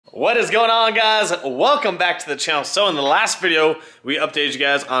What is going on, guys? Welcome back to the channel. So in the last video, we updated you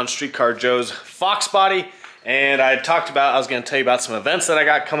guys on Streetcar Joe's Fox body, and I talked about, I was going to tell you about some events that I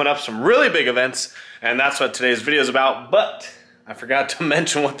got coming up, some really big events, and that's what today's video is about, but I forgot to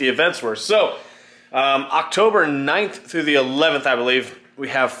mention what the events were. So October 9th through the 11th, I believe, we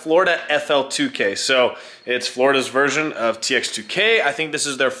have Florida FL2K. So it's Florida's version of TX2K. I think this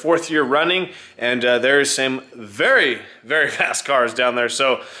is their 4th year running, and there's some very, very fast cars down there.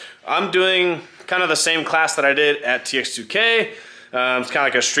 So I'm doing kind of the same class that I did at TX2K. It's kind of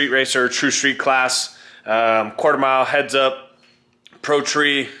like a street racer, true street class, quarter mile, heads up, pro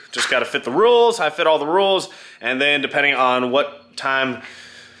tree. Just got to fit the rules. I fit all the rules, and then depending on what time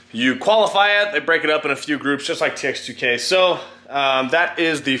you qualify at, they break it up in a few groups, just like TX2K. So that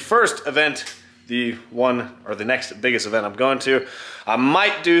is the first event, the one or the next biggest event I'm going to. I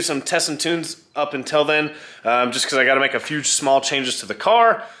might do some tests and tunes up until then, just because I got to make a few small changes to the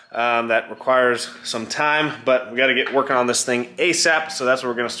car. That requires some time, but we got to get working on this thing ASAP. So that's what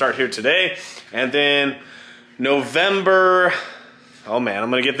we're going to start here today. And then November, oh man, I'm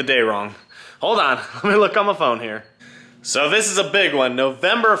going to get the day wrong. Hold on, let me look on my phone here. So this is a big one,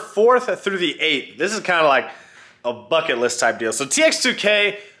 November 4th through the 8th. This is kind of like a bucket list type deal. So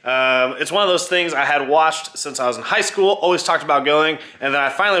TX2K, it's one of those things I had watched since I was in high school, always talked about going, and then I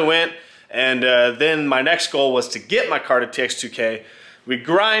finally went, and then my next goal was to get my car to TX2K. We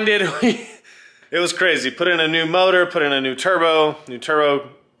grinded, it was crazy. Put in a new motor, put in a new turbo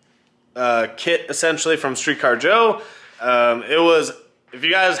kit essentially from Streetcar Joe. It was, if you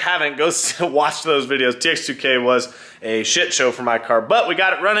guys haven't, go watch those videos. TX2K was a shit show for my car, but we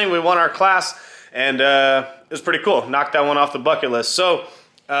got it running, we won our class, and it was pretty cool. Knocked that one off the bucket list. So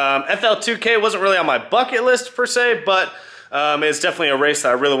FL2K wasn't really on my bucket list per se, but it's definitely a race that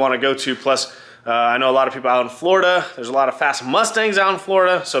I really want to go to. Plus, I know a lot of people out in Florida. There's a lot of fast Mustangs out in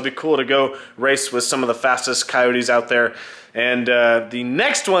Florida, so it'd be cool to go race with some of the fastest Coyotes out there. And the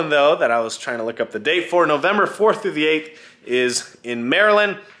next one, though, that I was trying to look up the date for, November 4th through the 8th, is in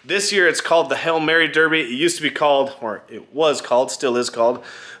Maryland. This year it's called the Hail Mary Derby. It used to be called, or it was called, still is called,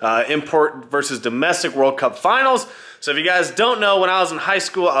 Import versus Domestic World Cup Finals. So if you guys don't know, when I was in high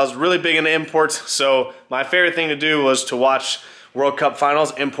school, I was really big into imports. So my favorite thing to do was to watch World Cup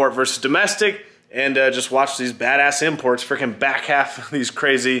Finals, import versus domestic, and just watch these badass imports freaking back half these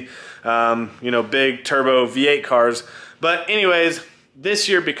crazy, you know, big turbo V8 cars. But anyways, this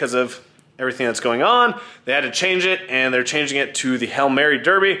year, because of everything that's going on, they had to change it, and they're changing it to the Hail Mary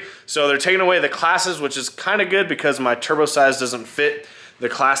Derby. So they're taking away the classes, which is kind of good because my turbo size doesn't fit the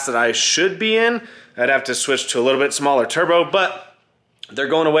class that I should be in. I'd have to switch to a little bit smaller turbo, but they're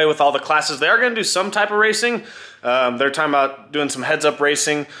going away with all the classes. They are going to do some type of racing. They're talking about doing some heads-up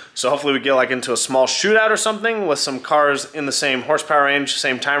racing, so hopefully we get like into a small shootout or something with some cars in the same horsepower range,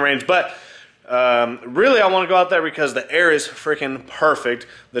 same time range. But really, I want to go out there because the air is freaking perfect.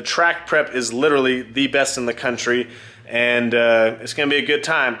 The track prep is literally the best in the country, and it's going to be a good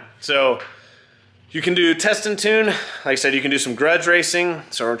time. So you can do test and tune. Like I said, you can do some grudge racing.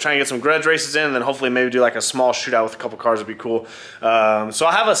 So we're trying to get some grudge races in, and then hopefully maybe do like a small shootout with a couple cars would be cool. So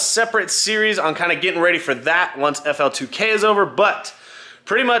I'll have a separate series on kind of getting ready for that once FL2K is over. But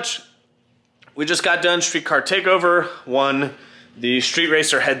pretty much, we just got done Streetcar Takeover, won the Street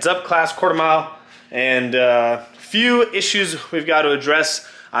Racer Heads Up class, quarter mile, and few issues we've got to address.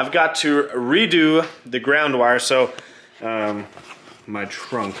 I've got to redo the ground wire. So my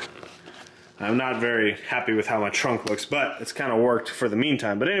trunk, I'm not very happy with how my trunk looks, but it's kind of worked for the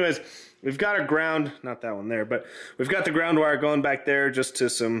meantime. But anyways, we've got a ground, not that one there, but we've got the ground wire going back there just to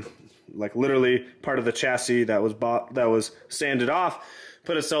some, like literally part of the chassis that was sanded off.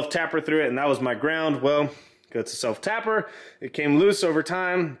 Put a self-tapper through it, and that was my ground. Well, it's a self-tapper. It came loose over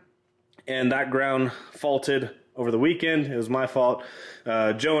time, and that ground faulted over the weekend. It was my fault.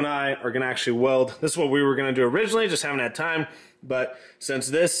 Joe and I are going to actually weld. This is what we were going to do originally, just haven't had time. But since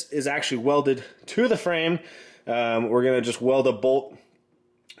this is actually welded to the frame, we're going to just weld a bolt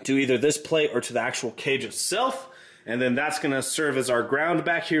to either this plate or to the actual cage itself. And then that's going to serve as our ground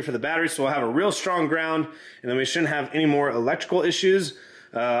back here for the battery. So we'll have a real strong ground, and then we shouldn't have any more electrical issues.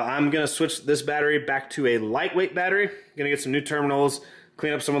 I'm going to switch this battery back to a lightweight battery. Going to get some new terminals,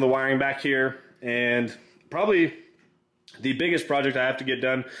 clean up some of the wiring back here, and probably the biggest project I have to get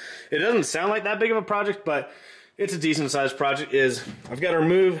done. It doesn't sound like that big of a project, but it's a decent sized project. Is I've got to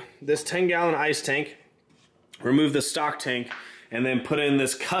remove this 10-gallon ice tank, remove the stock tank, and then put in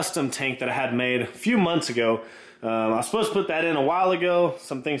this custom tank that I had made a few months ago. I was supposed to put that in a while ago.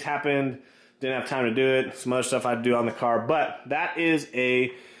 Some things happened. Didn't have time to do it. Some other stuff I had to do on the car. But that is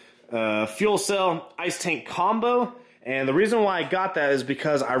a fuel cell ice tank combo. And the reason why I got that is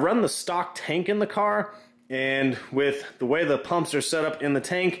because I run the stock tank in the car, and with the way the pumps are set up in the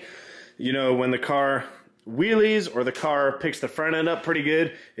tank, you know, when the car wheelies or the car picks the front end up pretty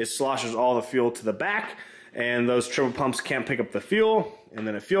good, it sloshes all the fuel to the back, and those triple pumps can't pick up the fuel, and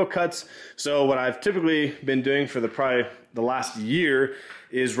then it fuel cuts. So what I've typically been doing for probably the last year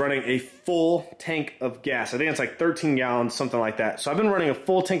is running a full tank of gas. I think it's like 13 gallons, something like that. So I've been running a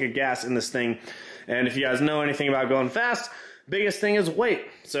full tank of gas in this thing, and if you guys know anything about going fast, biggest thing is weight.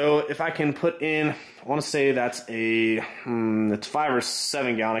 So if I can put in, I want to say that's it's 5 or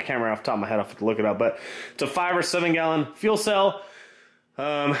 7 gallon. I can't remember off the top of my head. I'll have to look it up, but it's a 5 or 7 gallon fuel cell,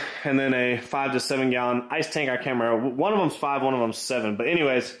 and then a 5 to 7 gallon ice tank. I can't remember. One of them's 5, one of them's 7. But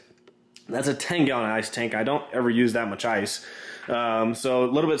anyways, that's a 10 gallon ice tank. I don't ever use that much ice. So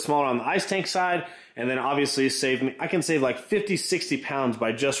a little bit smaller on the ice tank side, and then obviously I can save like 50, 60 pounds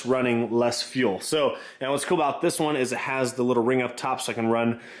by just running less fuel. So, and what's cool about this one is it has the little ring up top, so I can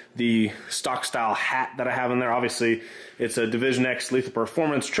run the stock style hat that I have in there. Obviously, it's a Division X Lethal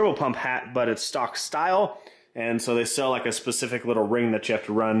Performance triple pump hat, but it's stock style. And so they sell like a specific little ring that you have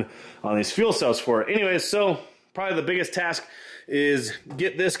to run on these fuel cells for. Anyways, so probably the biggest task is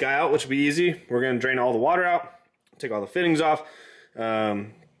get this guy out, which will be easy. We're going to drain all the water out, take all the fittings off,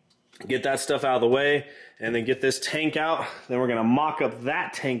 get that stuff out of the way, and then get this tank out. Then we're going to mock up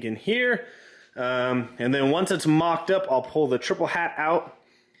that tank in here. And then once it's mocked up, I'll pull the triple hat out.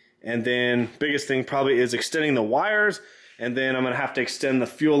 And then biggest thing probably is extending the wires. And then I'm going to have to extend the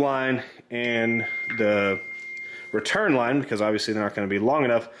fuel line and the return line, because obviously they're not going to be long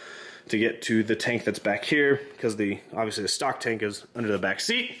enough to get to the tank that's back here, because obviously the stock tank is under the back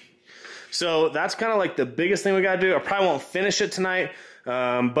seat. So that's kind of like the biggest thing we got to do. I probably won't finish it tonight,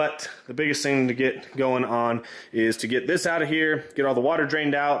 but the biggest thing to get going on is to get this out of here, get all the water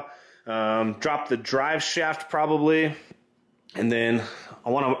drained out, drop the drive shaft probably, and then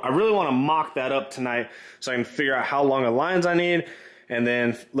I really want to mock that up tonight so I can figure out how long of lines I need, and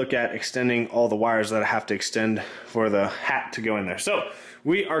then look at extending all the wires that I have to extend for the hat to go in there. So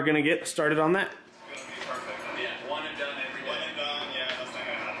we are going to get started on that. One and done, yeah, that's not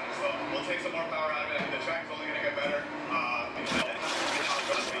gonna happen. So we'll take some more power out of it. The track's only gonna get better.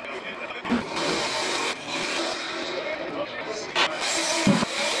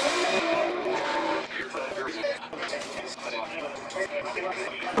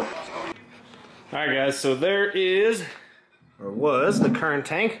 Alright guys, so there is, or was, the current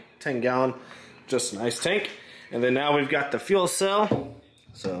tank, 10 gallon, just an ice tank. And then now we've got the fuel cell.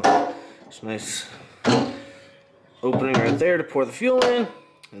 So it's a nice opening right there to pour the fuel in.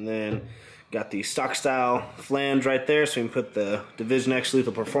 And then got the stock style flange right there, so we can put the Division X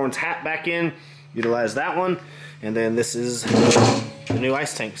Lethal Performance hat back in, utilize that one. And then this is the new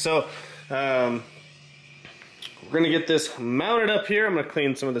ice tank. So we're gonna get this mounted up here. I'm gonna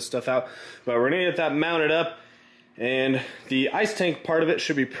clean some of this stuff out, but we're gonna get that mounted up. And the ice tank part of it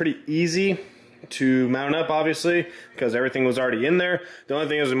should be pretty easy to mount up, obviously, because everything was already in there. The only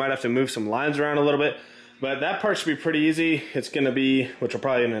thing is we might have to move some lines around a little bit, but that part should be pretty easy. It's gonna be, which will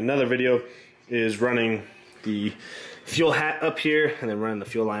probably in another video, is running the fuel hat up here and then running the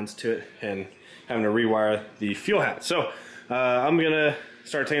fuel lines to it and having to rewire the fuel hat. So I'm gonna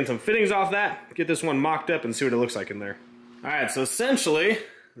start taking some fittings off that, get this one mocked up, and see what it looks like in there. All right, so essentially,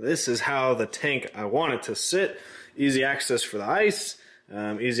 this is how the tank I want it to sit. Easy access for the ice,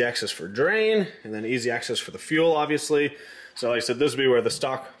 easy access for drain, and then easy access for the fuel, obviously. So like I said, this will be where the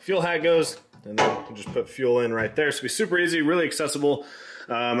stock fuel hat goes, and then you can just put fuel in right there. So it'll be super easy, really accessible.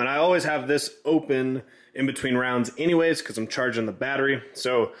 And I always have this open in between rounds anyways, because I'm charging the battery.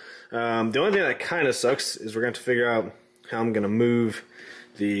 So the only thing that kind of sucks is we're going to have to figure out how I'm going to move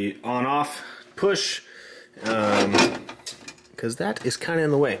the on-off push, because that is kind of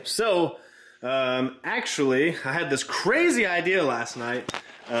in the way. So actually, I had this crazy idea last night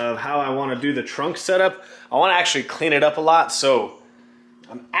of how I want to do the trunk setup. I want to actually clean it up a lot, so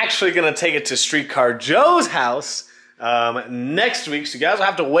I'm actually going to take it to Streetcar Joe's house next week. So you guys will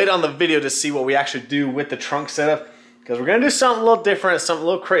have to wait on the video to see what we actually do with the trunk setup, because we're going to do something a little different, something a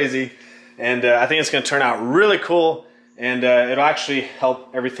little crazy, and I think it's going to turn out really cool, and it'll actually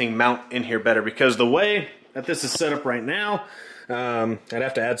help everything mount in here better, because the way that this is set up right now, I'd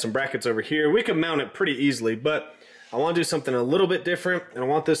have to add some brackets over here. We can mount it pretty easily, but I want to do something a little bit different, and I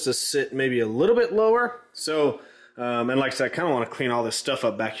want this to sit maybe a little bit lower. So, and like I said, I kind of want to clean all this stuff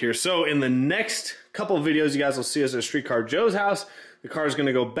up back here. So in the next couple of videos, you guys will see us at Streetcar Joe's house. The car is going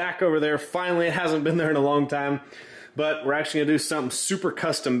to go back over there. Finally, it hasn't been there in a long time, but we're actually going to do something super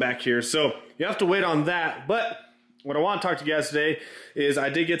custom back here. So you have to wait on that, but what I want to talk to you guys today is I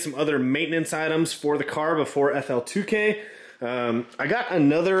did get some other maintenance items for the car before FL2K. I got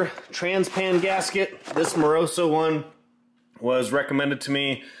another transpan gasket. This Moroso one was recommended to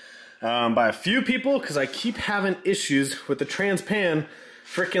me by a few people because I keep having issues with the transpan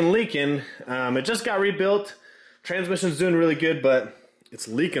freaking leaking. It just got rebuilt. Transmission's doing really good, but it's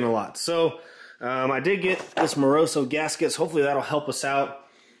leaking a lot. So I did get this Moroso gasket, so hopefully that'll help us out.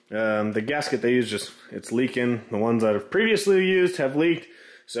 The gasket they use it's leaking. The ones that I've previously used have leaked.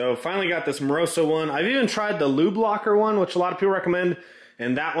 So finally got this Moroso one. I've even tried the lube locker one, which a lot of people recommend,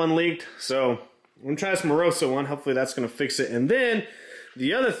 and that one leaked. So I'm gonna try this Moroso one. Hopefully that's gonna fix it. And then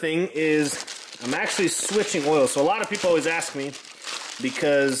the other thing is I'm actually switching oil. So a lot of people always ask me,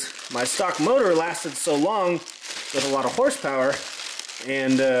 because my stock motor lasted so long with a lot of horsepower,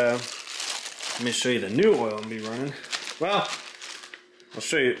 and let me show you the new oil I'm gonna be running. Well, I'll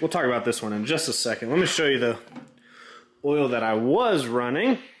show you, we'll talk about this one in just a second. Let me show you the oil that I was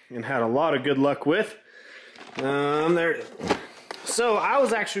running and had a lot of good luck with. There it is. So I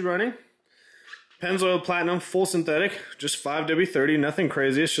was actually running Pennzoil Platinum full synthetic, just 5W30, nothing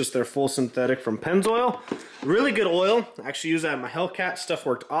crazy. It's just their full synthetic from Pennzoil. Really good oil. I actually used that in my Hellcat. Stuff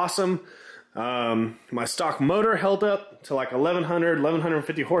worked awesome. My stock motor held up to like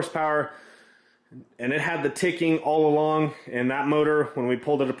 1150 horsepower. And it had the ticking all along, and that motor, when we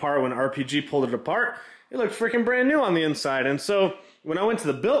pulled it apart, when RPG pulled it apart, it looked freaking brand new on the inside. And so when I went to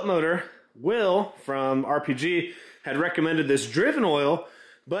the built motor, Will from RPG had recommended this driven oil,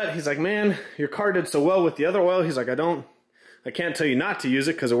 but he's like, man, your car did so well with the other oil. He's like, I can't tell you not to use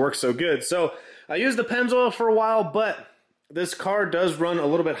it because it works so good. So I used the Pennzoil for a while, but this car does run a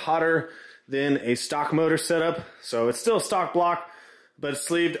little bit hotter than a stock motor setup. So it's still a stock block, but it's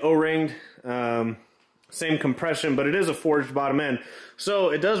sleeved, O-ringed, same compression, but it is a forged bottom end. So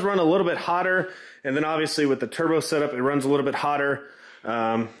it does run a little bit hotter, and then obviously with the turbo setup, it runs a little bit hotter,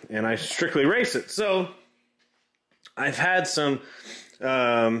 and I strictly race it. So I've had some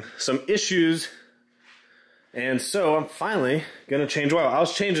issues, and so I'm finally gonna change oil. I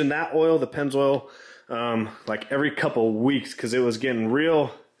was changing that oil, the Pennzoil, like every couple weeks because it was getting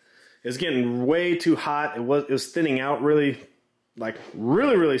way too hot. It was thinning out really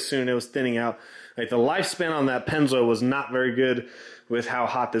soon. It was thinning out. Like the lifespan on that Pennzoil was not very good with how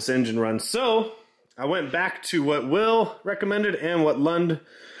hot this engine runs. So I went back to what Will recommended and what Lund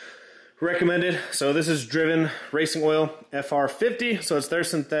recommended. So this is driven racing oil, FR50. So it's their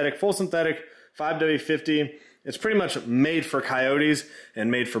synthetic, full synthetic, 5W50. It's pretty much made for Coyotes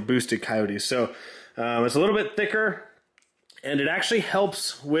and made for boosted Coyotes. So it's a little bit thicker, and it actually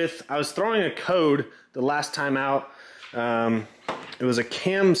helps with, I was throwing a code the last time out. It was a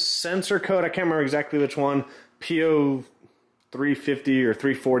cam sensor code. I can't remember exactly which one. PO 350 or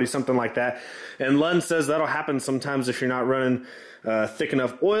 340, something like that. And Lund says that'll happen sometimes if you're not running thick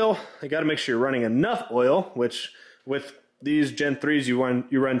enough oil. You got to make sure you're running enough oil, which with these Gen 3s,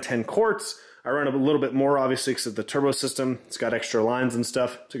 you run 10 quarts. I run a little bit more, obviously, because of the turbo system. It's got extra lines and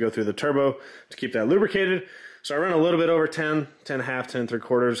stuff to go through the turbo to keep that lubricated. So I run a little bit over 10, 10 and a half, 10 and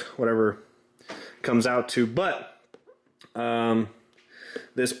 3/4, whatever comes out to. But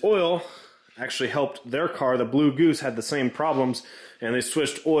this oil actually helped their car. The Blue Goose had the same problems, and they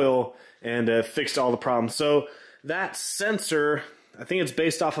switched oil and fixed all the problems. So that sensor, I think it's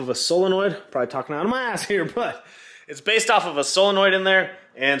based off of a solenoid. Probably talking out of my ass here, but it's based off of a solenoid in there.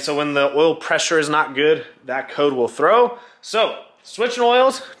 And so when the oil pressure is not good, that code will throw. So switching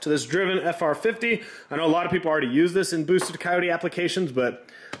oils to this driven FR50. I know a lot of people already use this in boosted Coyote applications, but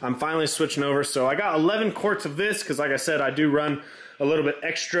I'm finally switching over. So I got 11 quarts of this because, like I said, I do run a little bit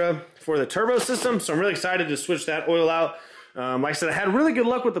extra for the turbo system. So I'm really excited to switch that oil out. Like I said, I had really good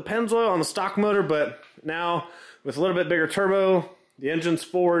luck with the Pennzoil on the stock motor, but now with a little bit bigger turbo, the engine's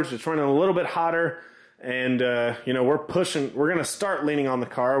forged, it's running a little bit hotter, and you know, we're going to start leaning on the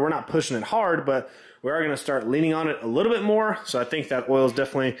car. We're not pushing it hard, but we are going to start leaning on it a little bit more. So I think that oil is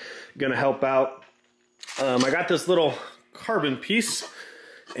definitely going to help out. I got this little carbon piece,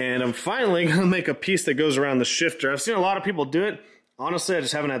 and I'm finally going to make a piece that goes around the shifter. I've seen a lot of people do it. Honestly, I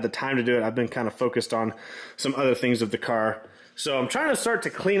just haven't had the time to do it. I've been kind of focused on some other things of the car. So I'm trying to start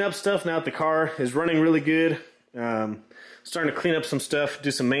to clean up stuff now that the car is running really good. Starting to clean up some stuff, do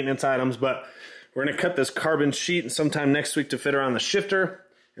some maintenance items, but we're going to cut this carbon sheet sometime next week to fit around the shifter,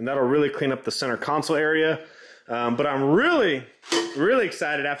 and that'll really clean up the center console area. But I'm really, really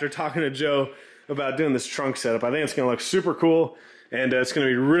excited after talking to Joe about doing this trunk setup. I think it's going to look super cool, and it's going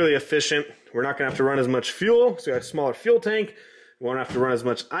to be really efficient. We're not going to have to run as much fuel, so we got a smaller fuel tank. We won't have to run as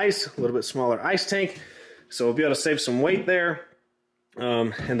much ice, a little bit smaller ice tank. So we'll be able to save some weight there,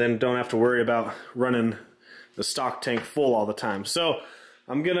 and then don't have to worry about running the stock tank full all the time. So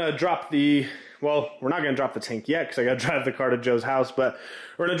I'm gonna drop the, well, we're not gonna drop the tank yet because I gotta drive the car to Joe's house, but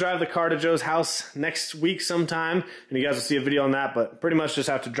we're gonna drive the car to Joe's house next week sometime, and you guys will see a video on that, but pretty much just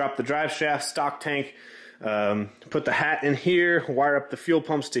have to drop the drive shaft, stock tank, put the hat in here, wire up the fuel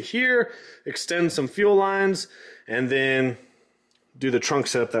pumps to here, extend some fuel lines, and then do the trunk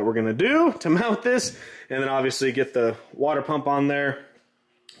setup that we're gonna do to mount this, and then obviously get the water pump on there,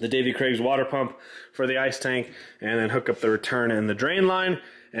 the Davy Craig's water pump for the ice tank, and then hook up the return and the drain line,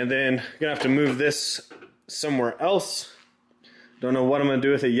 and then gonna have to move this somewhere else. Don't know what I'm gonna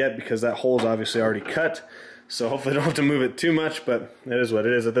do with it yet because that hole's obviously already cut, so hopefully I don't have to move it too much, but it is what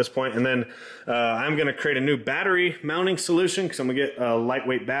it is at this point. And then I'm gonna create a new battery mounting solution because I'm gonna get a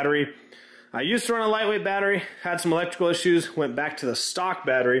lightweight battery. I used to run a lightweight battery, had some electrical issues, went back to the stock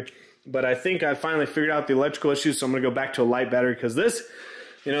battery, but I think I finally figured out the electrical issues, so I'm gonna go back to a light battery because this,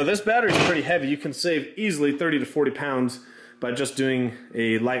 you know, this battery is pretty heavy. You can save easily 30 to 40 pounds by just doing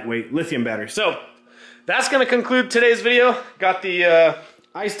a lightweight lithium battery. So that's gonna conclude today's video. Got the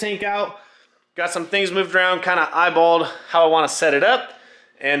ice tank out, got some things moved around, kind of eyeballed how I wanna set it up.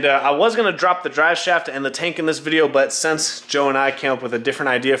 And I was gonna drop the drive shaft and the tank in this video, but since Joe and I came up with a different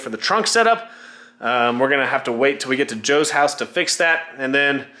idea for the trunk setup, we're gonna have to wait till we get to Joe's house to fix that. And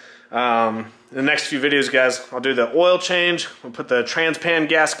then in the next few videos, guys, I'll do the oil change, we'll put the transpan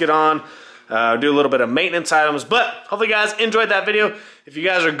gasket on, do a little bit of maintenance items. But hopefully you guys enjoyed that video. If you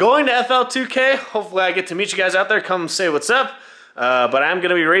guys are going to FL2K, hopefully I get to meet you guys out there, come say what's up. But I'm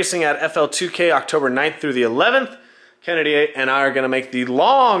gonna be racing at FL2K October 9th through the 11th. Kennedy and I are going to make the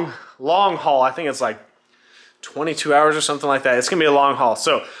long haul. I think it's like 22 hours or something like that. It's going to be a long haul.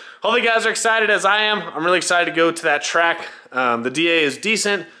 So hopefully you guys are excited as I am. I'm really excited to go to that track. The DA is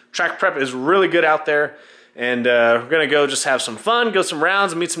decent. Track prep is really good out there. And we're going to go just have some fun, go some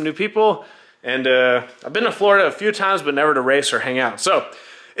rounds, and meet some new people. And I've been to Florida a few times, but never to race or hang out. So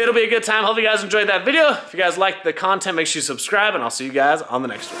it'll be a good time. Hope you guys enjoyed that video. If you guys liked the content, make sure you subscribe, and I'll see you guys on the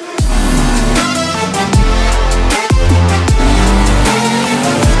next one.